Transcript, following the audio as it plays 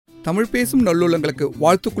தமிழ் பேசும் நல்லுள்ளங்களுக்கு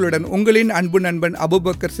வாழ்த்துக்களுடன் உங்களின் அன்பு நண்பன்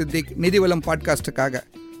அபுபக்கர் சித்திக் நிதிவளம் பாட்காஸ்டுக்காக.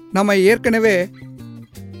 நம்ம ஏற்கனவே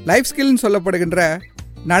லைஃப் ஸ்கில்னு சொல்லப்படுகின்ற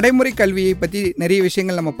நடைமுறை கல்வியை பற்றி நிறைய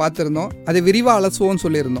விஷயங்கள் நம்ம பார்த்துருந்தோம். அதை விரிவாக அலசுவோம்னு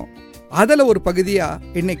சொல்லியிருந்தோம். அதில் ஒரு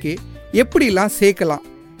பகுதியாக இன்னைக்கு எப்படிலாம் சேர்க்கலாம்,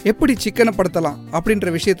 எப்படி சிக்கனப்படுத்தலாம் அப்படின்ற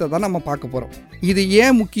விஷயத்தை தான் நம்ம பார்க்க போகிறோம். இது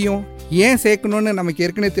ஏன் முக்கியம், ஏன் சேர்க்கணும்னு நமக்கு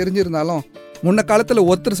ஏற்கனவே தெரிஞ்சிருந்தாலும் முன்ன காலத்தில்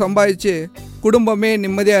ஒருத்தர் சம்பாதிச்சு குடும்பமே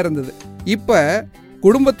நிம்மதியாக இருந்தது. இப்போ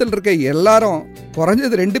குடும்பத்தில் இருக்க எல்லாரும்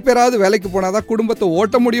குறைஞ்சது 2 பேராவது வேலைக்கு போனால் தான் குடும்பத்தை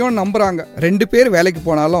ஓட்ட முடியும்னு நம்புகிறாங்க. 2 பேர் வேலைக்கு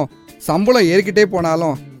போனாலும் சம்பளம் ஏறிக்கிட்டே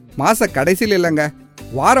போனாலும் மாத கடைசியில் இல்லைங்க,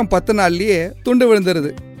 வாரம் 10 நாள்லேயே துண்டு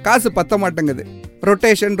விழுந்துருது, காசு பத்த மாட்டேங்குது.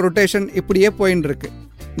 ரொட்டேஷன் இப்படியே போயின்னு இருக்கு.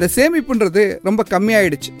 இந்த சேமிப்புன்றது ரொம்ப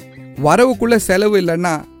கம்மியாயிடுச்சு. வரவுக்குள்ளே செலவு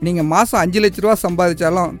இல்லைன்னா நீங்கள் மாதம் 5 லட்ச ரூபா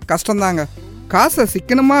சம்பாதிச்சாலும் கஷ்டம்தாங்க. காசை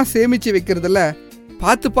சிக்கனமாக சேமித்து வைக்கிறதுல,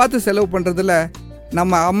 பார்த்து செலவு பண்ணுறதுல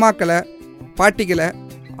நம்ம அம்மாக்களை பாட்டிகளை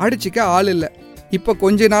அடிச்சிக்க ஆள் இல்லை. இப்போ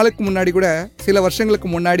கொஞ்ச நாளுக்கு முன்னாடி கூட, சில வருஷங்களுக்கு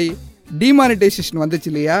முன்னாடி டிமானிட்டைசேஷன் வந்துச்சு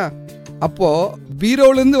இல்லையா? அப்போது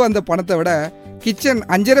பீரோலேருந்து வந்த பணத்தை விட கிச்சன்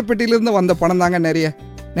அஞ்சரை பெட்டியிலேருந்து வந்த பணம் தாங்க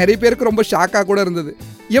நிறைய பேருக்கு ரொம்ப ஷாக்காக கூட இருந்தது.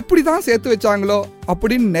 எப்படி தான் சேர்த்து வச்சாங்களோ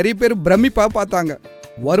அப்படின்னு நிறைய பேர் பிரமிப்பாக பார்த்தாங்க.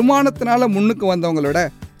 வருமானத்தினால முன்னுக்கு வந்தவங்களோட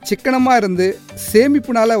சிக்கனமாக இருந்து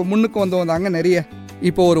சேமிப்புனால முன்னுக்கு வந்தவங்க தாங்க நிறைய.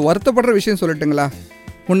 இப்போ ஒரு வருத்தப்படுற விஷயம் சொல்லட்டுங்களா?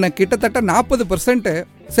 முன்ன கிட்டத்தட்ட 40%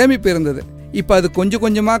 சேமிப்பு இருந்தது. இப்போ அது கொஞ்சம்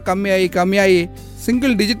கொஞ்சமாக கம்மியாகி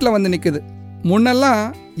சிங்கிள் டிஜிட்டில் வந்து நிற்குது. முன்னெல்லாம்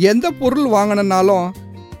எந்த பொருள் வாங்கினாலும்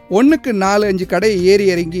 1க்கு 4-5 கடை ஏறி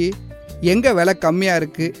இறங்கி எங்கே விலை கம்மியாக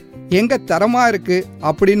இருக்குது, எங்கே தரமாக இருக்குது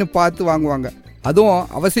அப்படின்னு பார்த்து வாங்குவாங்க. அதுவும்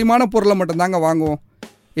அவசியமான பொருளை மட்டும்தாங்க வாங்குவோம்.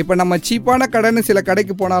 இப்போ நம்ம சீப்பான கடைன்னு சில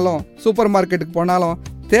கடைக்கு போனாலும், சூப்பர் மார்க்கெட்டுக்கு போனாலும்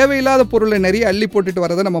தேவையில்லாத பொருளை நிறைய அள்ளி போட்டுட்டு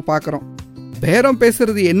வரதை நம்ம பார்க்குறோம். பேரம்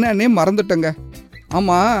பேசுறது என்னன்னே மறந்துட்டோங்க.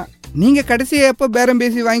 ஆமாம், நீங்கள் கடைசியாக எப்போ பேரம்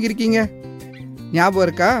பேசி வாங்கியிருக்கீங்க? ஞாபகம்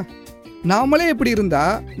இருக்கா? நாமளே இப்படி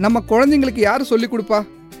இருந்தால் நம்ம குழந்தைங்களுக்கு யார் சொல்லிக் கொடுப்பா?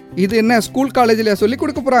 இது என்ன ஸ்கூல் காலேஜில் சொல்லிக்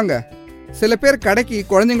கொடுக்க போகிறாங்க? சில பேர் கடைக்கு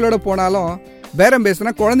குழந்தைங்களோட போனாலும் பேரம்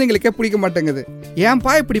பேசுனா குழந்தைங்களுக்கே பிடிக்க மாட்டேங்குது.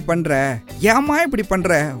 ஏன்பா இப்படி பண்ணுற, ஏம்மா இப்படி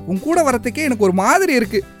பண்ணுற, உன் கூட வரத்துக்கே எனக்கு ஒரு மாதிரி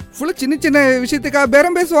இருக்குது, ஃபுல்லாக சின்ன விஷயத்துக்காக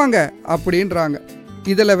பேரம் பேசுவாங்க அப்படின்றாங்க.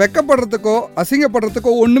 இதில் வெக்கப்படுறதுக்கோ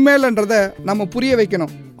அசிங்கப்படுறதுக்கோ ஒன்றுமே இல்லைன்றத நம்ம புரிய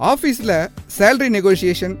வைக்கணும். ஆஃபீஸில் salary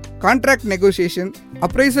negotiation, contract negotiation,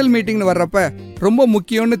 appraisal மீட்டிங்னு வர்றப்ப ரொம்ப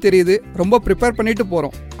முக்கியம்னு தெரியுது, ரொம்ப ப்ரிப்பேர் பண்ணிட்டு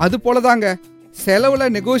போகிறோம். அது போல தாங்க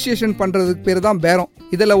செலவில் நெகோசியேஷன் பண்ணுறதுக்கு பேர் தான் பேரம்.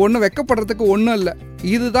 இதில் ஒன்றும் வெக்கப்படுறதுக்கு ஒன்றும் இல்லை.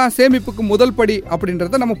 இதுதான் சேமிப்புக்கு முதல் படி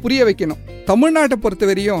அப்படின்றத நம்ம புரிய வைக்கணும். தமிழ்நாட்டை பொறுத்த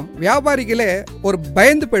வரையும் வியாபாரிகளே ஒரு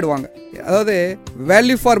பயந்து போயிடுவாங்க. அதாவது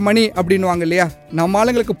வேல்யூ ஃபார் மணி அப்படின்வாங்க இல்லையா? நம்ம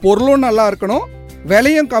ஆளுங்களுக்கு பொருளும் நல்லா இருக்கணும்,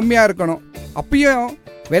 விலையும் கம்மியாக இருக்கணும், அப்பயும்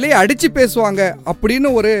விலையை அடித்து பேசுவாங்க அப்படின்னு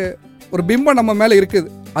ஒரு பிம்பம் நம்ம மேலே இருக்குது.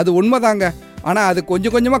 அது உண்மைதாங்க. ஆனால் அது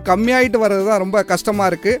கொஞ்சம் கொஞ்சமாக கம்மியாகிட்டு வர்றது தான் ரொம்ப கஷ்டமாக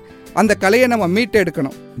இருக்குது. அந்த கலையை நம்ம மீட்டு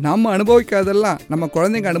எடுக்கணும். நம்ம அனுபவிக்காதெல்லாம் நம்ம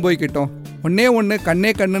குழந்தைங்க அனுபவிக்கிட்டோம். ஒன்று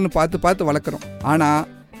கண்ணே கண்ணுன்னு பார்த்து வளர்க்குறோம். ஆனால்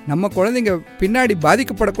நம்ம குழந்தைங்க பின்னாடி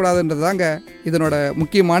பாதிக்கப்படக்கூடாதுன்றது தாங்க இதனோட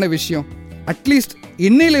முக்கியமான விஷயம். அட்லீஸ்ட்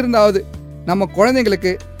இன்னையிலிருந்தாவது நம்ம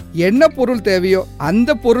குழந்தைங்களுக்கு என்ன பொருள் தேவையோ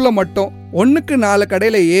அந்த பொருளை மட்டும் 1க்கு 4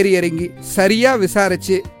 கடையில் ஏறி இறங்கி சரியாக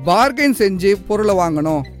விசாரித்து பார்கெயின் செஞ்சு பொருளை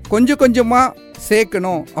வாங்கணும், கொஞ்சமாக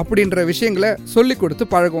சேர்க்கணும் அப்படின்ற விஷயங்களை சொல்லி கொடுத்து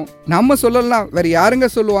பழகும். நம்ம சொல்லலாம், வேற யாருங்க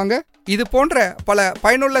சொல்லுவாங்க? இது போன்ற பல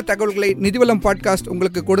பயனுள்ள தகவல்களை நிதிவளம் பாட்காஸ்ட்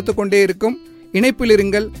உங்களுக்கு கொடுத்து கொண்டே இருக்கும். இணைப்பில்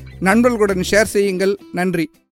இருங்கள், நண்பர்களுடன் ஷேர் செய்யுங்கள். நன்றி.